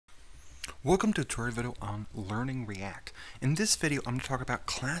Welcome to a tutorial video on learning React. In this video, I'm going to talk about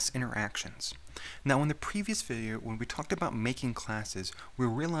class interactions. Now, in the previous video, when we talked about making classes, we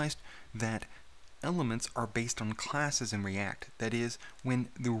realized that elements are based on classes in React. That is, when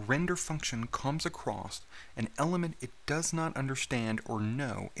the render function comes across an element it does not understand or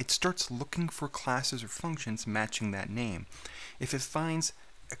know, it starts looking for classes or functions matching that name. If it finds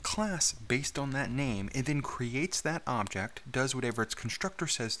a class based on that name, it then creates that object, does whatever its constructor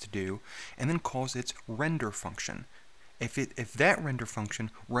says to do, and then calls its render function. If that render function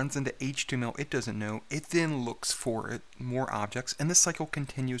runs into HTML it doesn't know, it then looks for more objects, and this cycle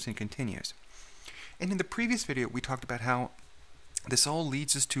continues and continues. And in the previous video, we talked about how this all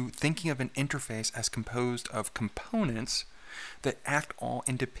leads us to thinking of an interface as composed of components that act all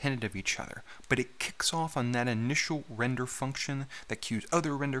independent of each other, but it kicks off on that initial render function that cues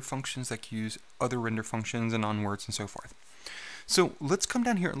other render functions that cues other render functions, and onwards and so forth. So let's come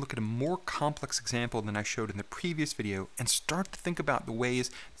down here and look at a more complex example than I showed in the previous video and start to think about the ways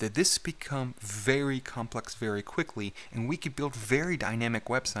that this become very complex very quickly, and we could build very dynamic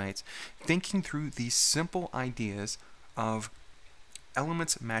websites thinking through these simple ideas of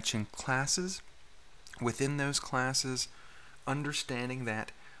elements matching classes, within those classes understanding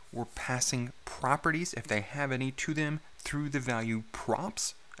that we're passing properties, if they have any, to them through the value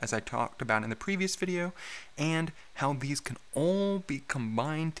props, as I talked about in the previous video, and how these can all be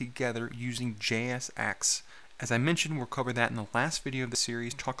combined together using JSX. As I mentioned, we'll cover that in the last video of the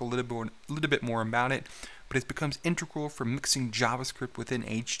series, talk a little bit more about it, but it becomes integral for mixing JavaScript within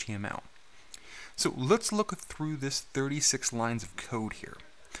HTML. So let's look through this 36 lines of code here.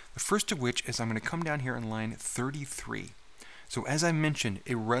 The first of which is I'm going to come down here in line 33. So as I mentioned,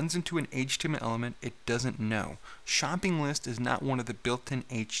 it runs into an HTML element it doesn't know. Shopping list is not one of the built-in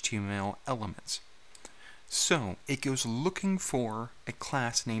HTML elements. So it goes looking for a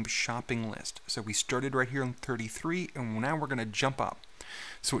class named shopping list. So we started right here on 33, and now we're going to jump up.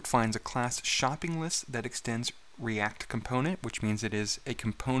 So it finds a class shopping list that extends React component, which means it is a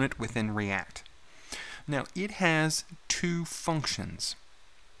component within React. Now it has two functions.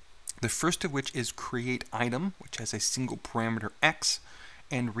 The first of which is create item, which has a single parameter x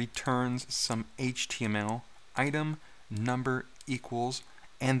and returns some HTML, item number equals,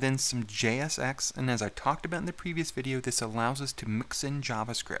 and then some JSX. And as I talked about in the previous video, this allows us to mix in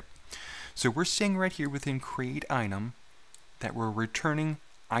JavaScript. So we're seeing right here within create item that we're returning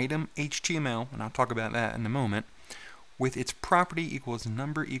item HTML, and I'll talk about that in a moment, with its property equals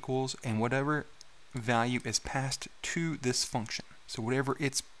number equals, and whatever value is passed to this function. So whatever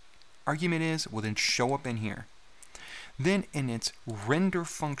its argument is will then show up in here. Then in its render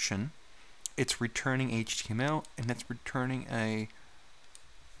function, it's returning HTML, and it's returning a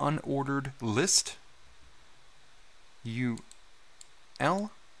unordered list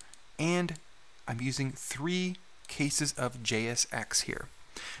UL, and I'm using 3 cases of JSX here.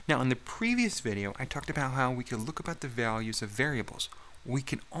 Now in the previous video I talked about how we could look about the values of variables. We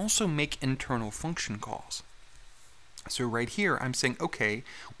can also make internal function calls. So right here I'm saying, okay,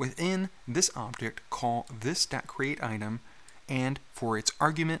 within this object call this.createItem, and for its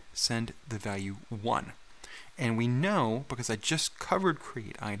argument send the value 1. And we know, because I just covered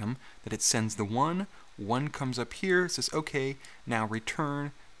createItem, that it sends the 1 comes up here, it says okay, now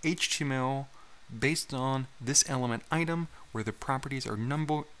return HTML based on this element item where the properties are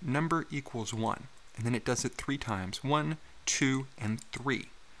number equals 1. And then it does it 3 times, 1, 2, and 3.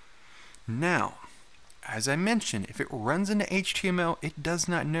 Now as I mentioned, if it runs into HTML it does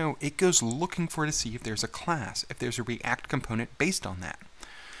not know. It goes looking for to see if there's a class, if there's a React component based on that.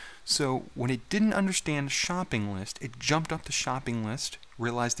 So when it didn't understand shopping list, it jumped up the shopping list,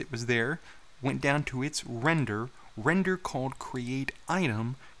 realized it was there, went down to its render called create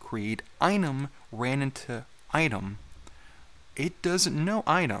item ran into item. It doesn't know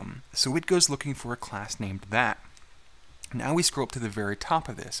item, so it goes looking for a class named that. Now we scroll up to the very top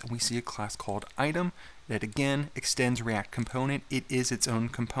of this, and we see a class called item that again extends React component. It is its own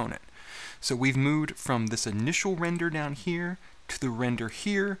component. So we've moved from this initial render down here to the render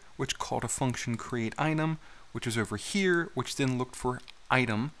here, which called a function create item, which was over here, which then looked for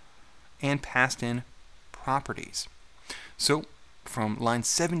item and passed in properties. So from line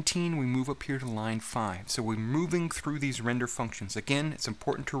 17 we move up here to line 5. So we're moving through these render functions. Again, it's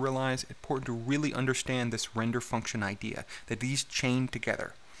important to realize, important to really understand this render function idea, that these chain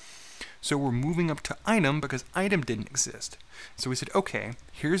together. So we're moving up to item because item didn't exist. So we said, okay,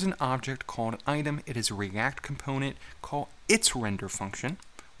 here's an object called item. It is a React component. Call its render function,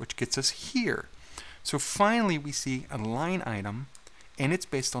 which gets us here. So finally we see a line item, and it's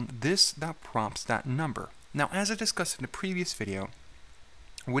based on this.props.number. Now, as I discussed in the previous video,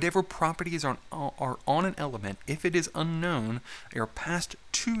 whatever properties are on an element, if it is unknown, they are passed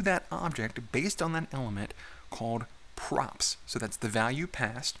to that object based on that element called props. So that's the value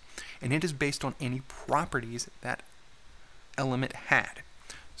passed, and it is based on any properties that element had.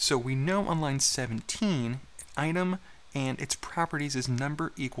 So we know on line 17, item and its properties is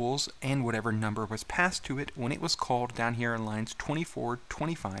number equals and whatever number was passed to it when it was called down here in lines 24,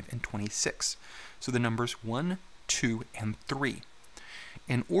 25, and 26. So the numbers 1, 2, and 3.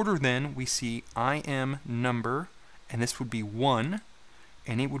 In order then, we see IM number, and this would be 1,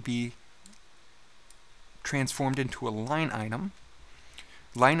 and it would be transformed into a line item.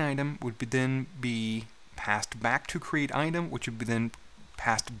 Line item would then be passed back to create item, which would be then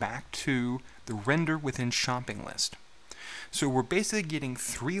passed back to the render within shopping list. So we're basically getting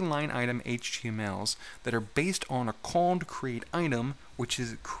 3 line item HTMLs that are based on a call to create item, which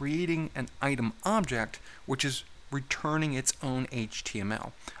is creating an item object, which is returning its own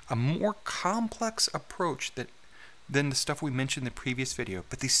HTML. A more complex approach than the stuff we mentioned in the previous video,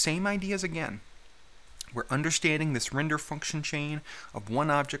 but the same ideas again. We're understanding this render function chain of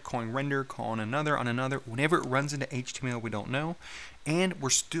one object calling render, calling another on another. Whenever it runs into HTML, we don't know. And we're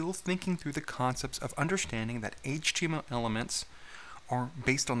still thinking through the concepts of understanding that HTML elements are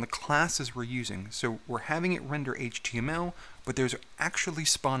based on the classes we're using. So we're having it render HTML, but there's actually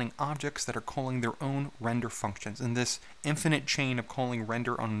spawning objects that are calling their own render functions in this infinite chain of calling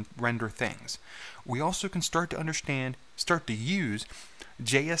render on render things. We also can start to use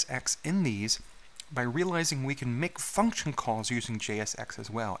JSX in these by realizing we can make function calls using JSX as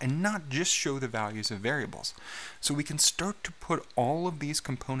well, and not just show the values of variables. So we can start to put all of these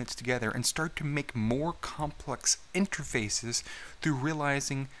components together and start to make more complex interfaces through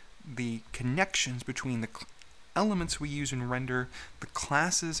realizing the connections between the elements we use in render, the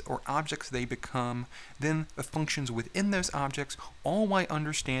classes or objects they become, then the functions within those objects, all while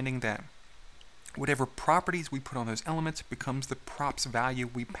understanding that whatever properties we put on those elements becomes the props value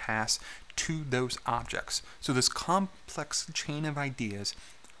we pass to those objects. So this complex chain of ideas,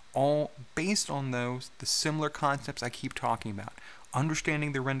 all based on the similar concepts I keep talking about.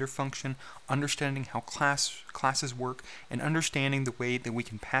 Understanding the render function, understanding how classes work, and understanding the way that we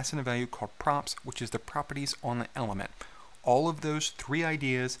can pass in a value called props, which is the properties on the element. All of those 3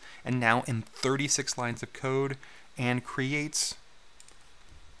 ideas, and now in 36 lines of code, and creates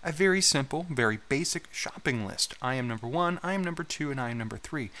a very simple, very basic shopping list. I am number 1, I am number 2, and I am number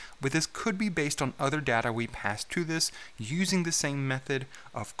 3. But this could be based on other data we pass to this using the same method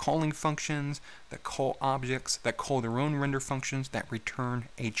of calling functions that call objects, that call their own render functions, that return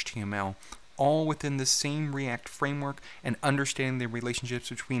HTML, all within the same React framework and understanding the relationships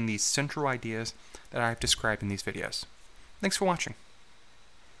between these central ideas that I've described in these videos. Thanks for watching.